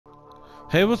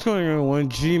Hey, what's going on, everyone?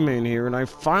 G-Man here, and I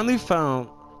finally found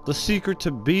the secret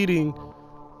to beating,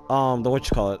 the what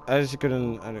you call it. As you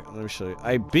can, let me show you.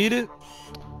 I beat it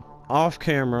off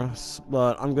camera,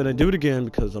 but I'm gonna do it again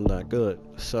because I'm that good.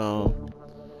 So,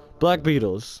 Black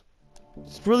Beatles.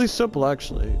 It's really simple,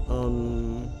 actually.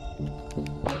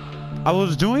 I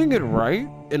was doing it right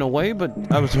in a way, but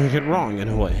I was doing it wrong in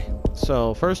a way.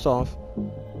 So, first off,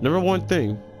 number one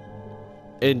thing.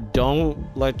 And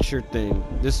don't let your thing,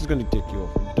 this is going to dick you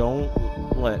over,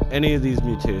 don't let any of these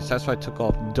mutate. That's why I took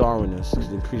off Darwinist, because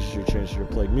it increases your chance of your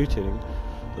plague mutating.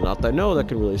 But not that I know that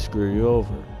can really screw you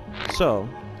over. So,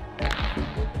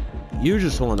 you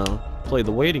just want to play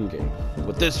the waiting game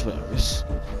with this virus.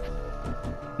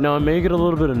 Now, it may get a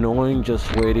little bit annoying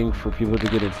just waiting for people to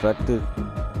get infected.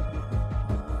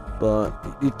 But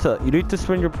you need to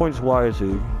spend your points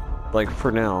wisely, like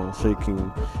for now, so you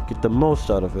can get the most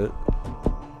out of it.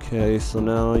 Okay, so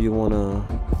now you want to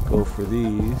go for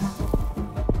these.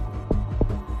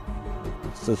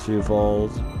 Since you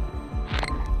evolved.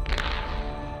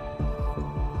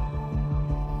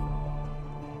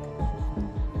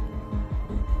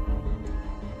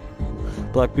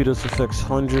 Black Beatles affects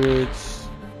hundreds.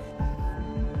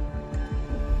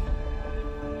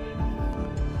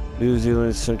 New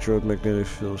Zealand central magnetic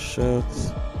field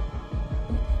shifts.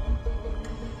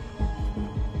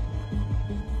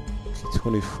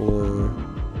 24.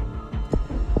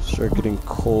 Start getting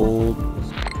cold.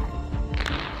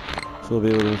 So we'll be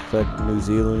able to infect New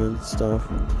Zealand and stuff.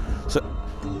 So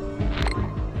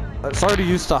it's already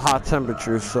used to hot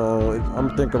temperatures, so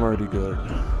I think I'm already good.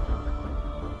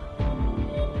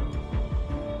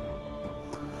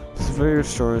 Severe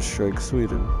storm strike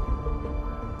Sweden.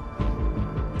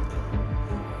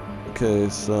 Okay,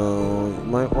 so you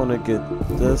might want to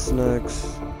get this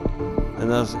next. And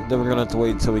then we're gonna have to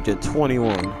wait until we get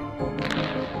 21.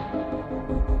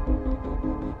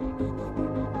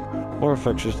 More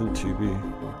infectious than TB.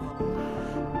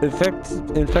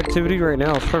 Infectivity right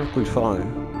now is perfectly fine.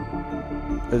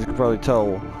 As you can probably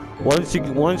tell,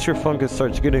 once your fungus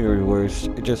starts getting everywhere,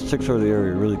 it just takes over the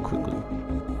area really quickly.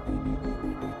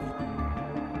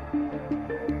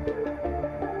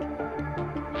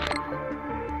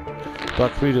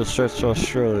 Black Beatles stretched to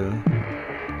Australia.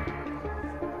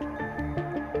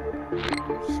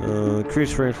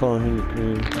 Increased rainfall in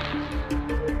Green.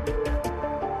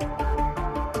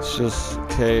 It's just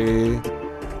okay.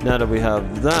 Now that we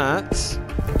have that,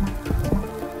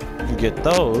 you get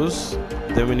those.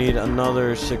 Then we need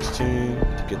another 16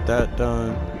 to get that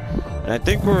done. And I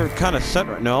think we're kind of set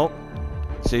right now.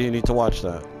 See, you need to watch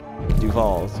that.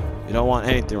 Devolve. You don't want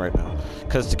anything right now.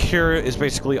 Because the cure is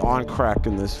basically on crack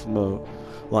in this mode.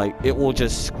 Like, it will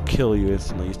just kill you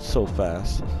instantly. It's so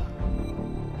fast.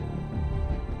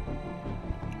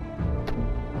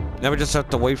 Now we just have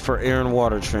to wait for air and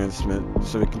water transmit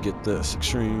so we can get this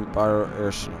extreme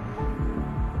bioaerosol.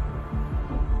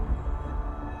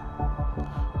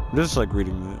 I'm just like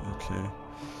reading it, okay.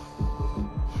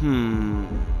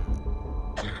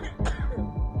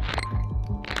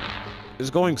 It's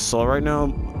going slow right now,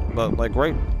 but like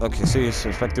okay, see, it's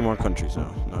infecting more countries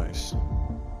now. Nice.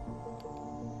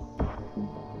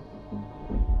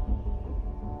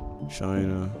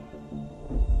 China.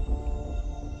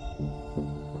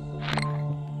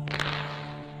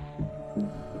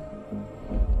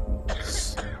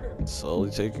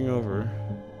 Slowly taking over.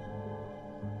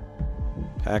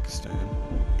 Pakistan.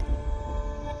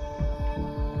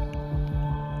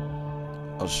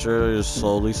 Australia is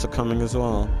slowly succumbing as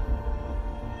well.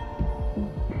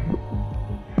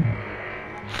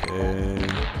 Okay.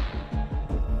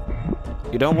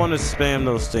 You don't want to spam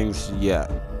those things yet,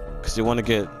 because you want to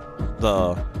get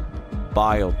the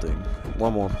bio thing.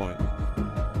 One more point.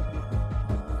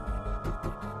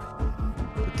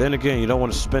 But then again, you don't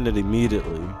want to spend it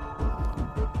immediately.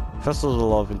 Festivals of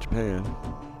Love in Japan.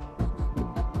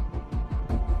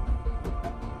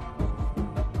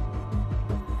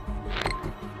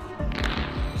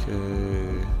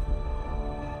 Okay.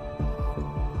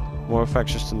 More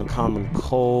infectious than the common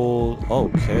cold.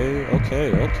 Okay.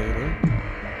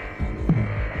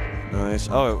 Nice.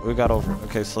 Oh, we got over.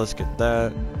 Okay, so let's get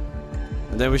that.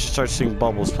 And then we should start seeing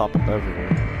bubbles pop up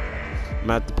everywhere. I'm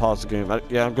at the pause the game.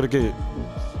 Yeah, I'm gonna get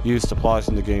used to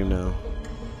pausing the game now.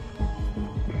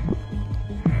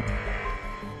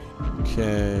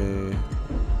 Okay.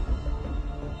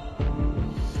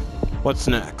 What's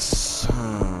next?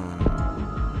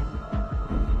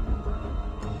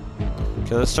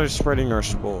 Okay, let's start spreading our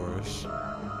spores.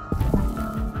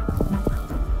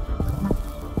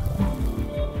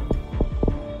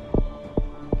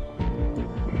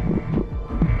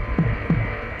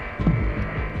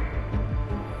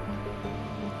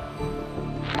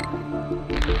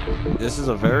 This is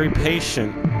a very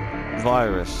patient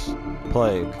virus.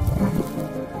 Plague.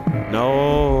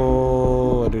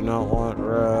 No, I do not want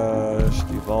rest.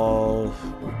 Evolve.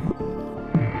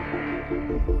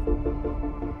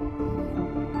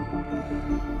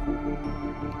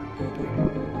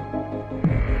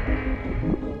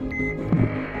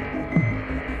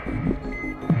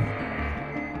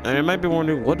 And it might be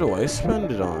wondering, what do I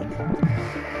spend it on?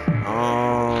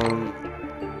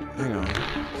 Hang on.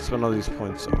 Spend all these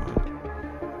points on.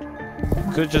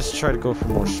 Could just try to go for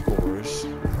more scores.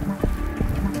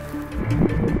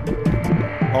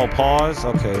 Oh, pause?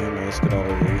 Okay, hang on, let's get all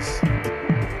of these.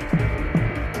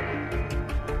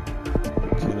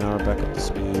 Okay, now we're back up to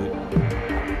speed.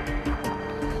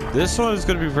 This one is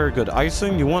going to be very good.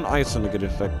 Iceland, you want Iceland to get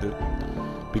infected.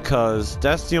 Because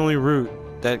that's the only route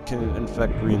that can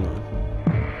infect Greenland.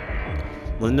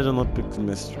 London Olympic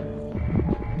mystery.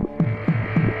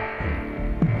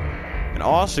 And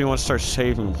also you want to start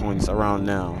saving points around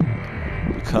now.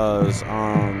 Because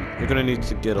you're gonna need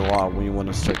to get a lot when you want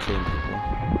to start killing people.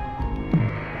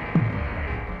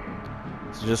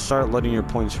 So just start letting your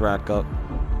points rack up.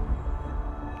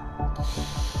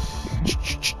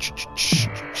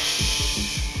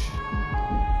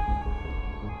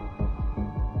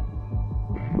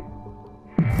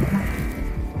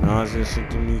 Nauseous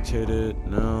symptom mutated.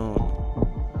 No.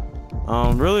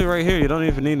 Really right here you don't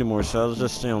even need anymore, so I'll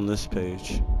just stay on this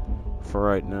page for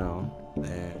right now.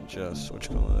 And just what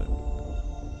you call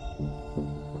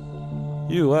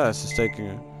it. US is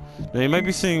taking. Now you might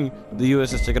be seeing the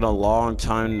US is taking a long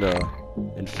time to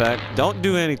infect. Don't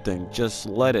do anything. Just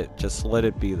let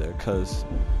it be there, because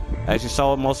as you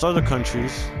saw with most other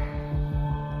countries,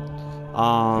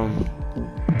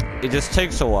 it just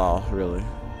takes a while, really.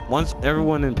 Once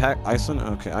everyone in Iceland,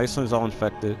 okay, Iceland's all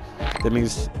infected. That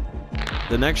means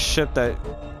the next ship that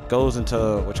goes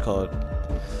into what you call it,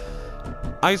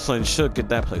 Iceland should get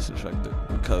that place infected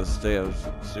because they have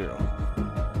 0.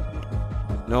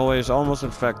 Norway is almost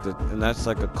infected, and that's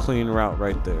like a clean route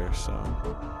right there. So,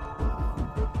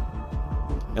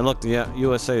 and look, the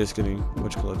USA is getting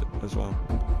what you call it as well.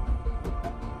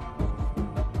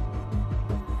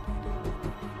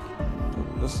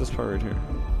 What's this part right here?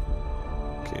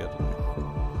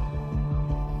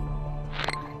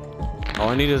 All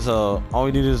we need is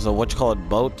a what you call it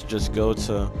boat to just go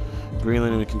to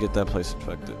Greenland and we can get that place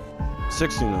infected.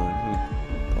 69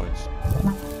 points.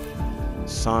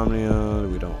 Insomnia,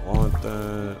 we don't want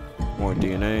that. More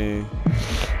DNA.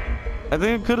 I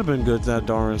think it could have been good to have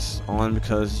Doris on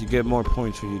because you get more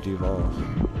points when you devolve.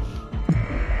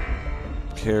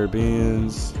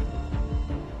 Caribbeans.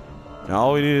 Now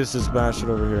all we need is this bastard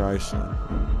over here, Iceland.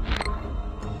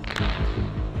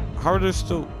 How are there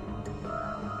still?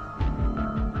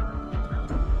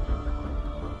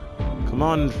 Come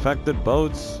on, infected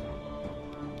boats.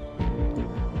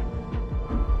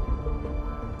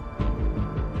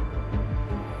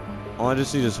 All I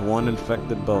just need is one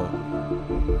infected boat.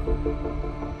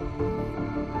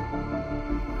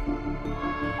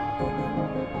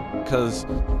 Because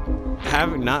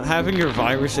not having your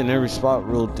virus in every spot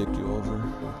will dick you over.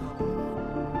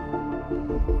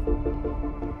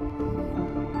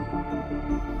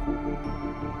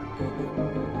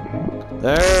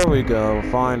 There we go,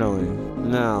 finally.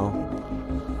 Now,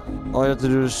 all you have to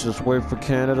do is just wait for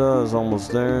Canada. It's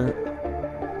almost there.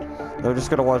 I just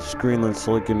gotta watch Greenland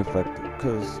slowly get infected,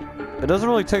 because it doesn't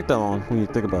really take that long when you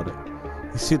think about it.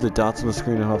 You see the dots on the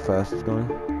screen and how fast it's going.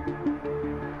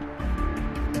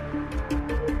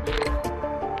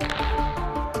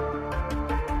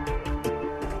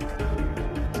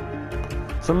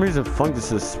 For some reason,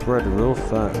 funguses spread real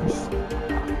fast.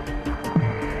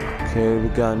 Okay, we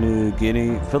got New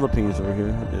Guinea, Philippines over here.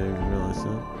 I didn't even realize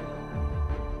that.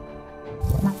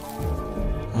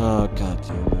 Oh, god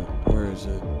damn it. Where is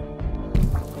it?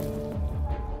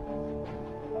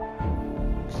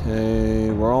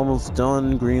 Okay, we're almost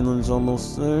done. Greenland's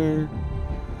almost there.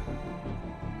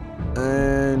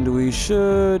 And we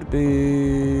should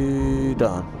be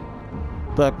done.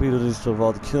 Black Beatles is still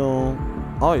about to kill.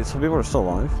 Oh, yeah, some people are still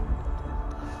alive.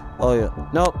 Oh, yeah.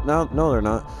 Nope, no, they're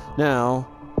not. Now,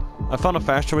 I found a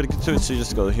faster way to get to it, so you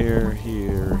just go here,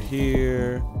 here,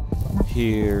 here,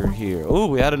 here, here. Ooh,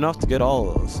 we had enough to get all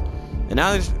of those. And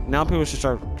now people should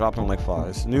start dropping like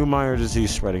flies. New minor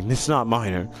disease spreading. It's not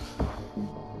minor.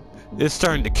 It's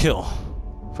starting to kill.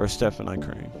 First step in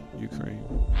Ukraine.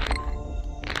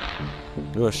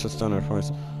 Ooh, it shuts down our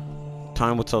points.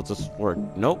 Time will tell if this work.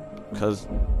 Nope, because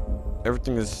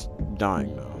everything is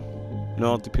dying now. No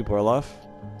healthy people are left.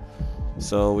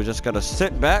 So we just gotta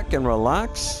sit back and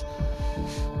relax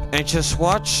and just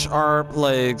watch our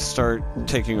plagues start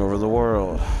taking over the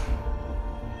world.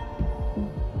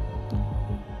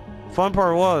 Fun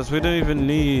part was we didn't even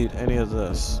need any of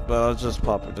this, but I'll just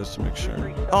pop it just to make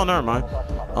sure. Oh, never mind.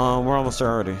 We're almost there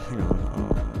already. Hang on.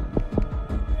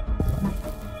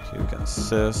 Okay, we got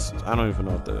assist. I don't even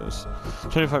know what that is.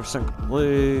 25%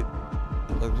 complete.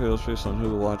 Like videos based on who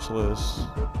to watch list.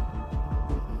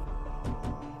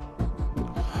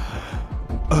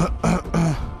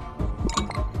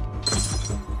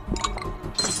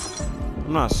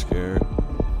 I'm not scared.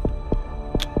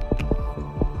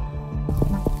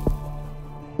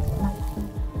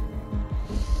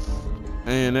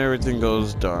 And everything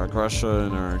goes dark. Russia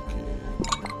and Turkey.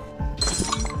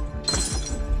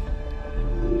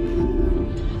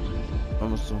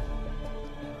 Almost.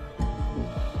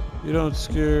 You don't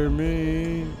scare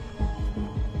me.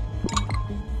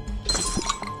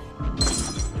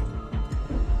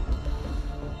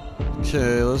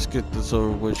 Okay, let's get this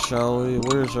over with, shall we?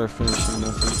 Where's our finishing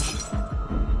message?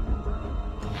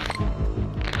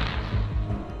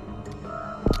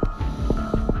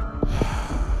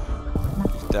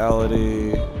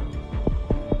 Lethality.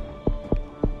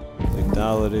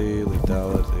 Lethality,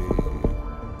 lethality.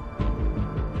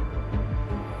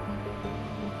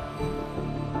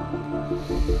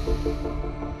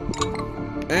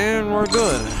 And we're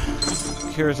good.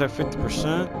 Here's at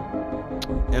 50%.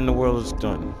 And the world is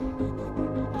done.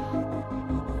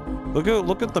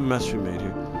 Look at the mess we made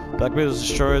here. Black Beatles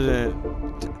destroyed it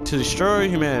to destroy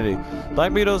humanity.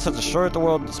 Black Beatles have destroyed the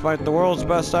world despite the world's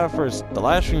best efforts. The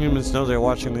last few humans know they're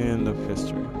watching the end of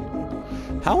history.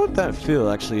 How would that feel,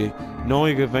 actually,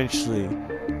 knowing eventually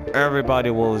everybody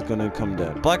is gonna come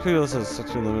dead? Black Beatles has such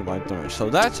a limited life damage. So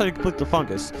that's how you complete the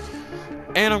fungus.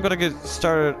 And I'm gonna get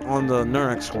started on the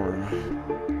Nurex worm.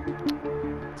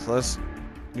 So let's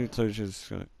new just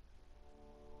gonna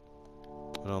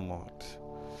unlocked.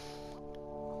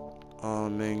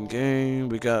 Main game,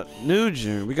 we got new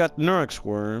gym, we got the Nurex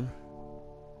worm.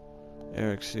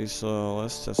 Eric, see, so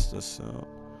let's test this out.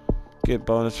 Get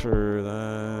bonus for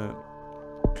that.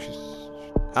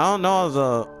 I don't know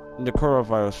how the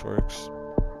coronavirus works.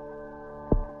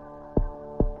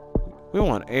 We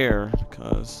want air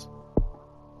because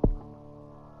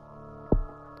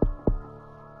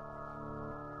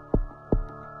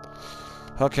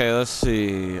okay, let's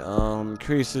see.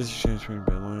 Increases change between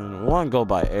balloon. We want to go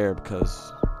by air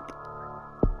because.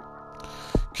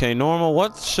 Okay, normal.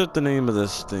 What should the name of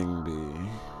this thing be?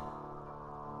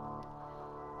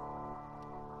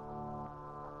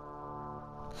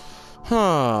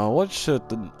 Huh? What should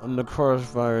the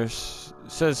coronavirus?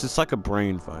 It says it's like a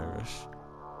brain virus.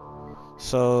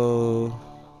 So.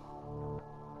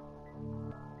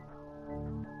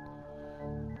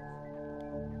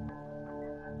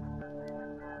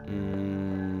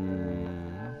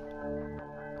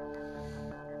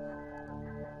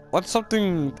 What's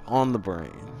something on the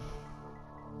brain?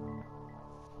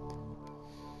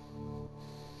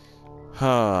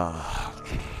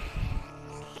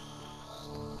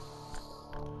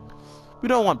 We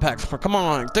don't want packs for. Come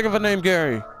on, think of a name,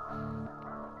 Gary.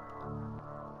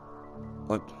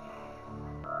 What?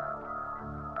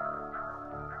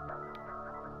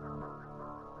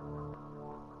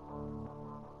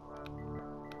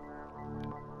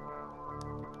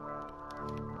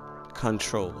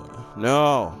 Controller.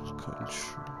 No.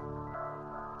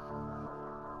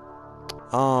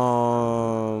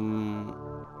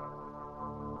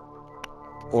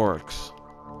 Oryx.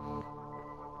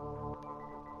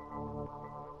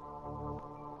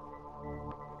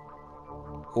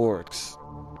 Oryx.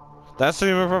 That's the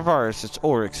name of our virus. It's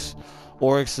Oryx.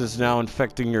 Oryx is now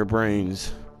infecting your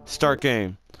brains. Start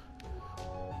game.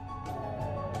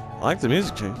 I like the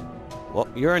music change. Well,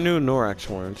 you're a new Nurex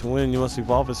worm. To win, you must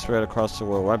evolve this threat across the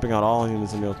world, wiping out all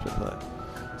humans in the ultimate play.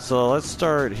 So let's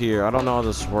start here. I don't know how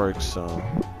this works, so.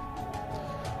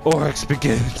 Oryx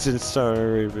begins in Saudi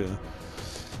Arabia.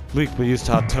 Weak but used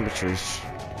to hot temperatures.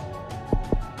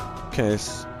 Okay.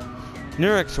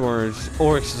 Nurex worms.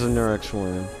 Oryx is a Nurex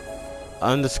worm.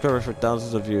 Undiscovered for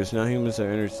thousands of years. Now humans have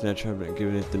entered its natural habitat,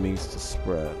 giving it the means to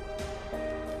spread.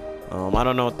 I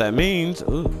don't know what that means.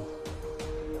 Ooh.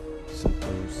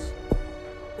 Symptoms.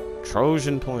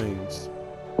 Trojan planes.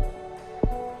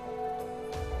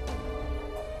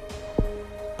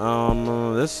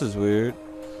 This is weird.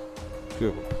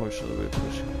 Good portion of the way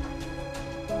pushing.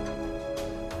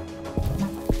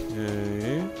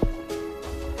 Okay.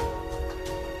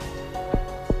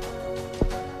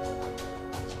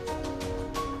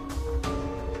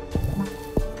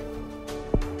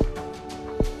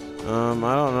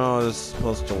 I don't know how this is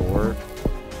supposed to work.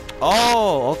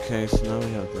 Oh, okay, so now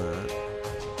we have that.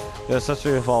 Yes, that's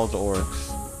where we evolved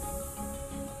Oryx.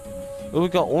 Oh, we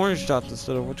got orange dots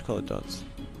instead of which color dots?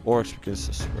 Oryx begins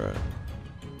to spread.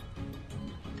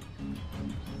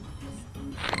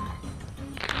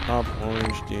 top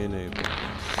orange DNA bonds.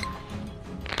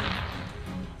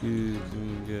 You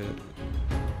can get.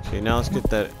 Okay, now let's get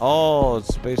that. Oh,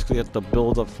 it's basically have to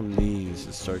build up from these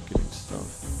to start getting stuff.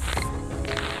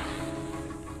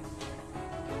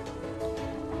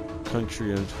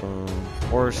 Country info.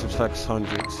 Oryx affects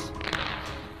hundreds.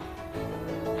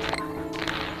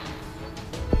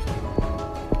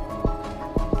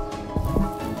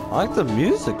 I like the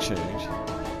music change.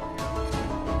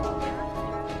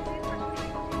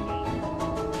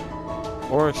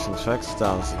 Oryx infects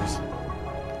thousands.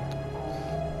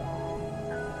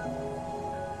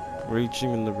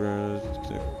 Reaching in the bird.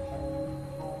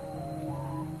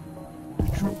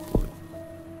 Neutral board.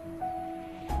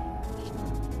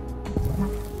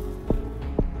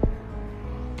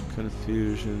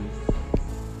 Confusion.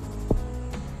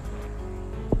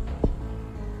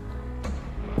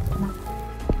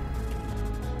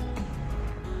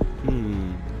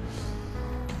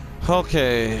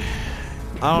 Okay.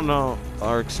 I don't know.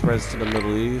 Oryx spreads to the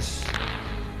Middle East.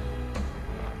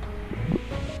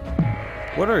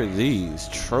 What are these?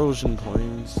 Trojan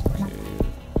planes? Okay.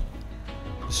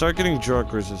 Start getting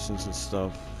drug resistance and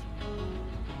stuff.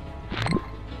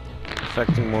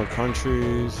 Affecting more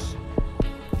countries.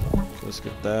 Okay, let's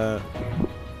get that.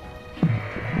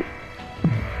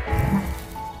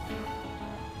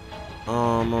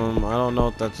 I don't know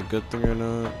if that's a good thing or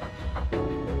not.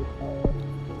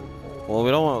 Well,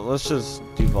 we don't want. Let's just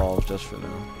devolve just for now.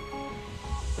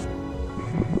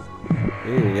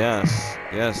 Ooh, yes.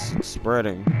 Yes, it's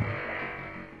spreading.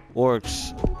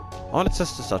 Oryx. I want to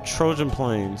test this out. Trojan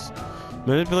planes.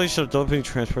 Manipulation of doping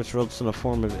transports results in a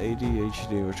form of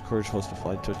ADHD, which encourages hosts to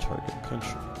fly to a target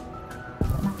country.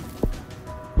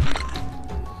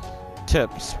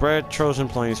 Tip. Spread Trojan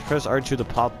planes. Press R2 to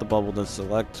pop the bubble, then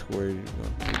select where you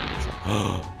want to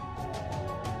travel.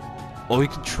 Oh, we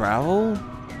can travel?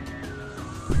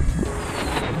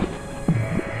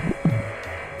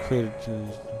 Created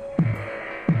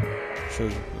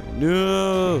Trojan plane.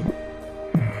 No!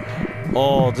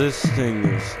 Oh, this thing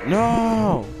is...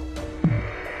 No!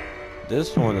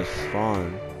 This one is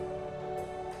fun.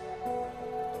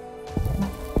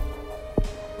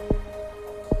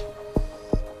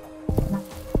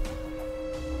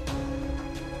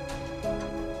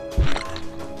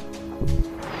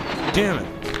 Damn it.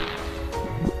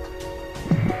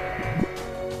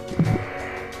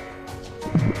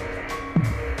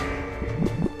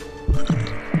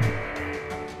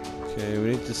 Okay, we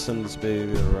need to send this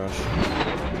baby to Russia.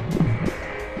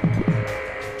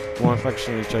 More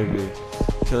infection and HIV.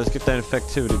 Okay, let's get that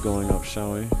infectivity going up,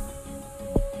 shall we?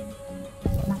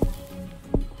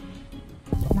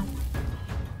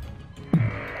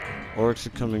 Oryx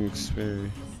becoming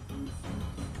experience.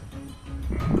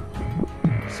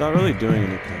 It's not really doing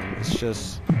anything. It's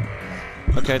just...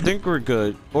 Okay, I think we're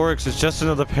good. Oryx is just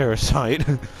another parasite.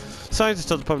 Scientists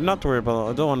tell the public not to worry about it,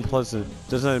 although unpleasant.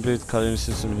 Does not abuse the cognitive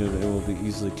system here, but it will be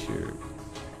easily cured.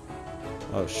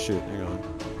 Oh shoot, hang on.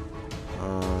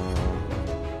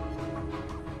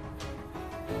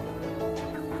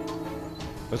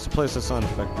 What's the place that's not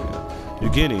affected yet? New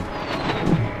Guinea.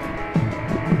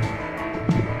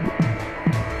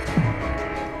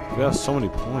 We have so many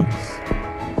points.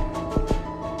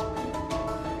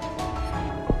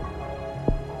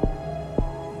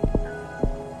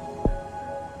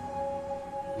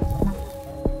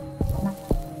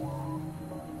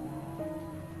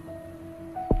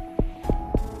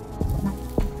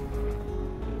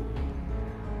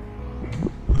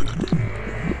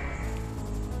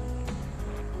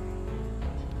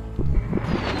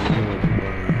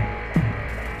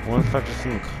 One factor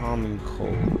from common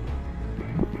cold.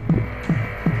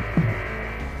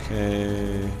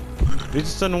 Okay. We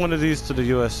just send one of these to the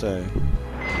USA.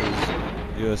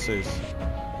 USA's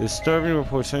disturbing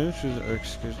reports are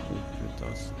excuse me,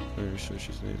 research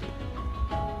is needed.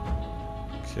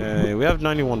 Okay, we have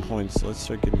 91 points. Let's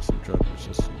start getting some drug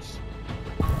resistance.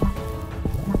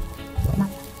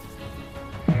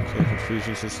 Okay,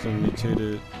 confusion system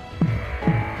mutated.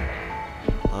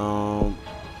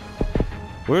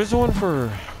 Where's the one for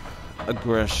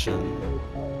aggression?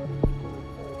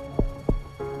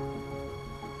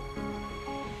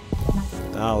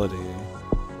 Lethality.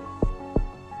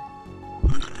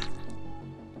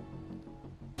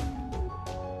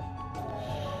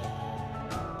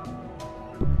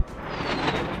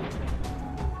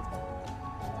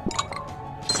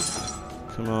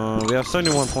 Come on, we have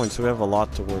 71 points, so we have a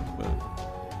lot to work with.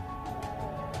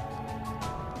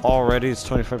 Already, it's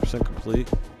 25% complete.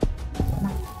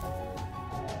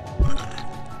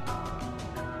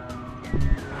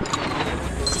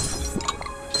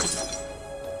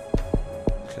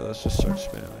 Okay, let's just start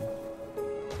spamming.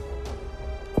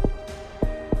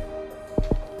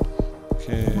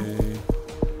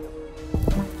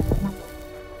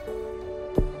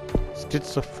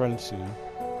 gets the frenzy.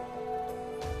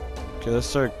 Okay, let's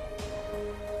start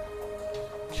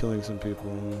killing some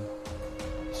people.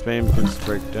 Spain begins to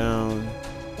break down.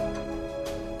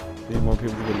 Need more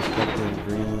people to get infected in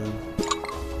Greenland.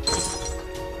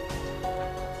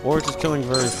 Oryx is killing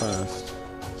very fast.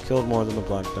 Killed more than the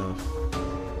Black Death.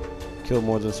 Killed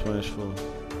more than Spanish flu.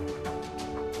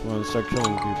 Come on, start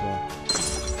killing people.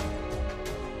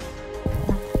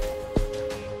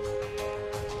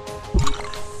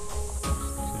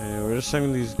 Okay, we're just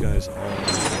sending these guys all.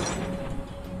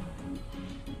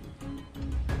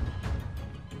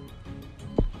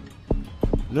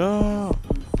 No!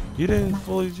 You didn't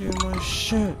fully do my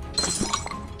shit!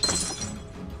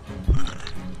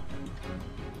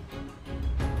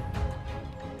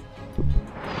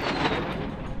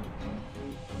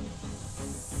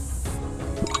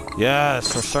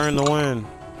 Yes, we're starting to win.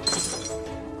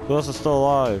 Who else is still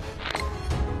alive?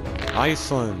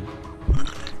 Iceland.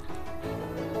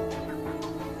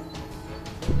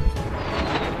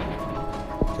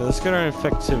 Okay, let's get our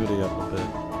infectivity up a bit.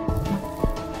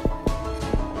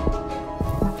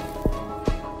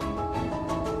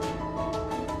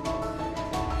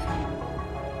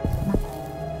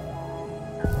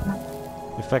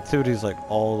 Infectivity is like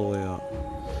all the way up.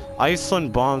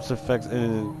 Iceland bombs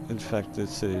infected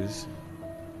cities.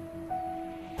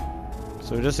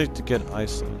 So we just need to get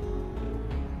Iceland.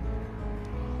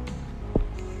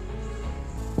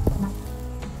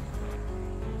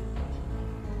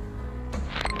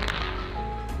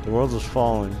 The world is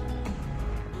falling.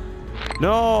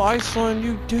 No, Iceland,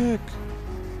 you dick!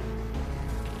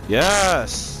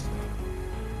 Yes!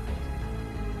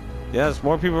 Yes,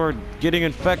 more people are getting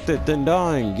infected than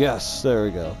dying. Yes, there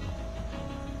we go.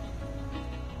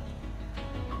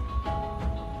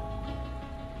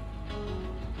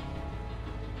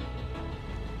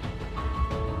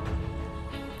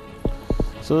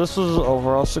 So this was an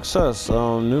overall success.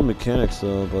 New mechanics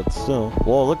though, but still.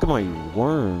 Whoa, look at my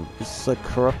worm. It's like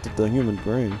corrupted the human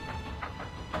brain.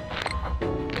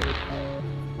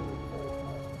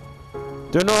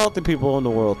 There are no healthy people in the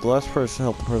world. The last person to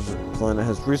help the present planet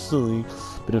has recently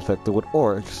been infected with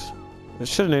Oryx. I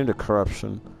should have named it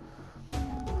corruption.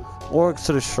 Oryx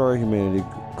to destroy humanity.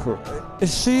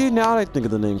 See, now I think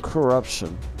of the name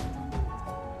corruption.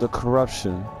 The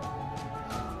corruption.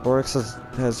 Oryx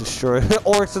has destroyed.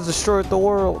 Oryx has destroyed the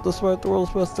world, despite the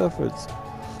world's best efforts.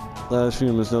 Last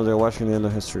humans know they're watching the end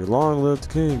of history. Long live the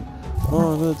king!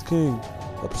 Long live the king!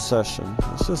 Obsession.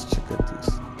 Let's just check out these.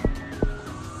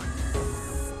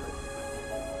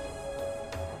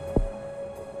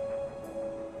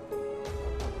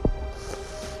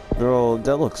 Bro,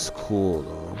 that looks cool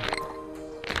though.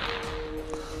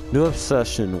 New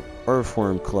obsession: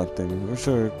 earthworm collecting. Which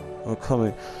are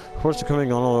coming. Reports are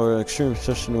coming on our extreme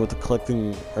obsession with the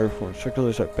collecting earthworms.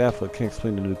 Speculators are baffled, can't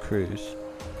explain the new craze.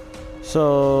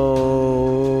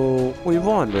 So we've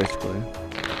won basically.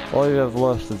 All you have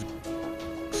left is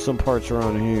some parts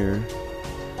around here.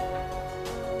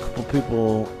 A couple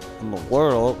people in the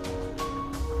world.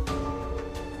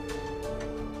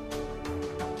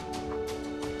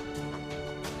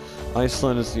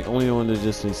 Iceland is the only one that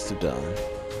just needs to die.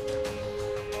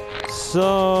 So,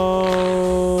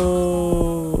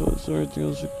 is there anything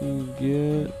else we can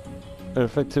get?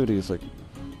 Effectivity is like...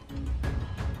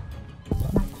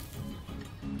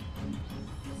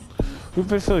 We've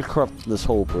basically corrupted this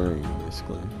whole brain,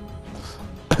 basically.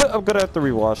 I'm gonna have to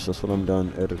rewatch this when I'm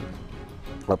done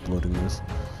uploading this.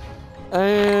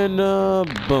 And,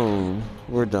 boom.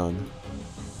 We're done.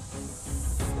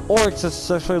 Oryx has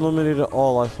successfully eliminated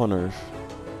all life on Earth.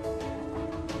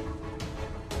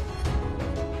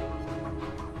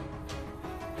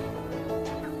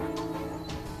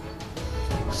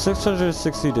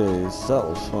 $660 days. That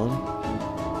was fun.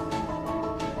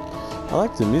 I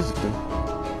like the music though.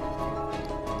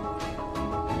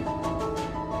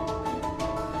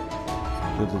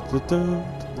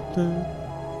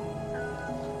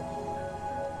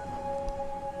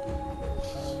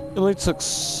 It only took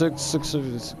six.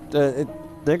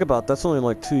 Think about that's only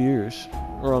like 2 years,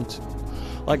 around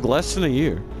like less than a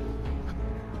year.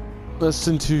 Less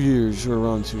than 2 years, or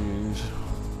around 2 years.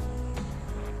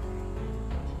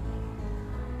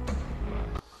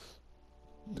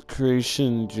 The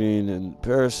creation gene and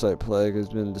parasite plague has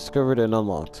been discovered and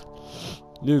unlocked.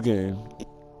 New game.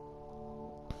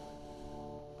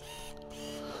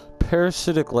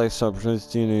 Parasitic lifestyle prevents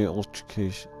DNA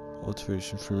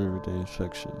alteration from everyday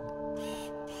infection.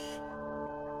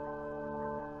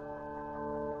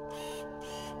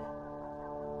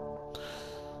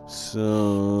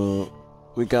 So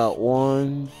we got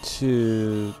 1,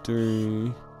 2,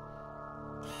 3,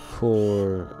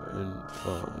 4, and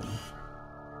 5.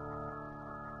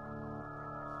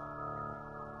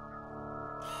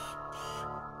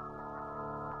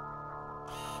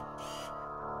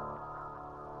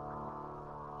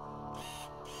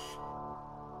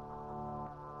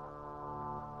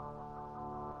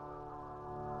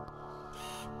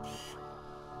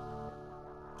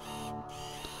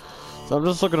 I'm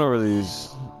just looking over these.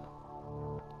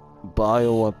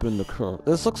 Bioweapon the curl.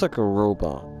 This looks like a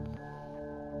robot.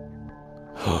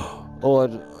 Oh,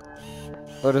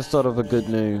 I just thought of a good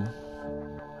name.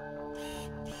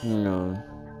 Hang on.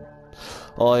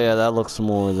 Oh yeah, that looks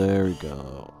more. There we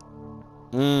go.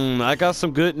 I got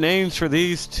some good names for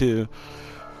these two.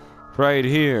 Right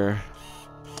here.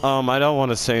 I don't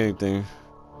want to say anything.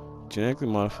 Genetically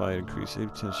modified, increased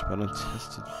potential, but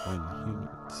untested on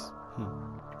humans.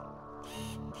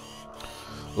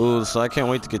 Ooh, so I can't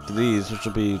wait to get to these, which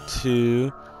will be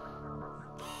two.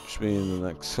 Which will be in the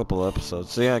next couple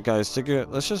episodes. So yeah, guys,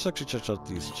 let's just actually check out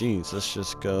these genes. Let's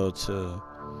just go to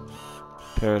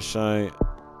Parasite.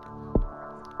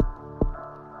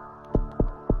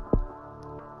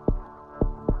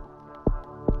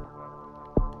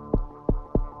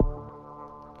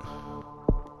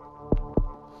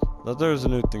 Thought there was a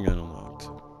new thing I unlocked.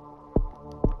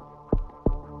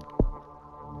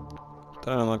 Thought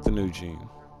I unlocked the new gene.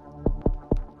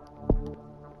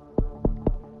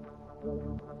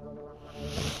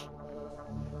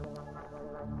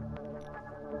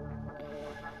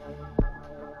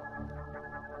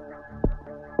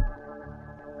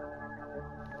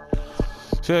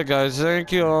 So yeah, guys,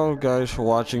 thank you all guys for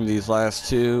watching these last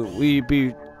two. We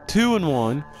beat 2 and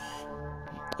 1,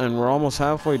 and we're almost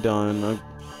halfway done.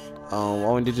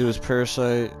 All we need to do is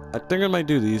Parasite. I think I might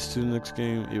do these two next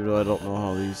game, even though I don't know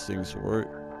how these things work.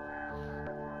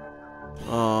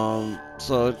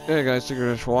 So yeah, guys, thank you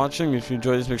very much for watching. If you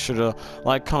enjoyed this, make sure to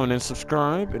like, comment, and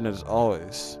subscribe. And as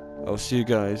always, I'll see you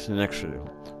guys in the next video.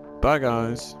 Bye,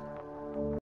 guys.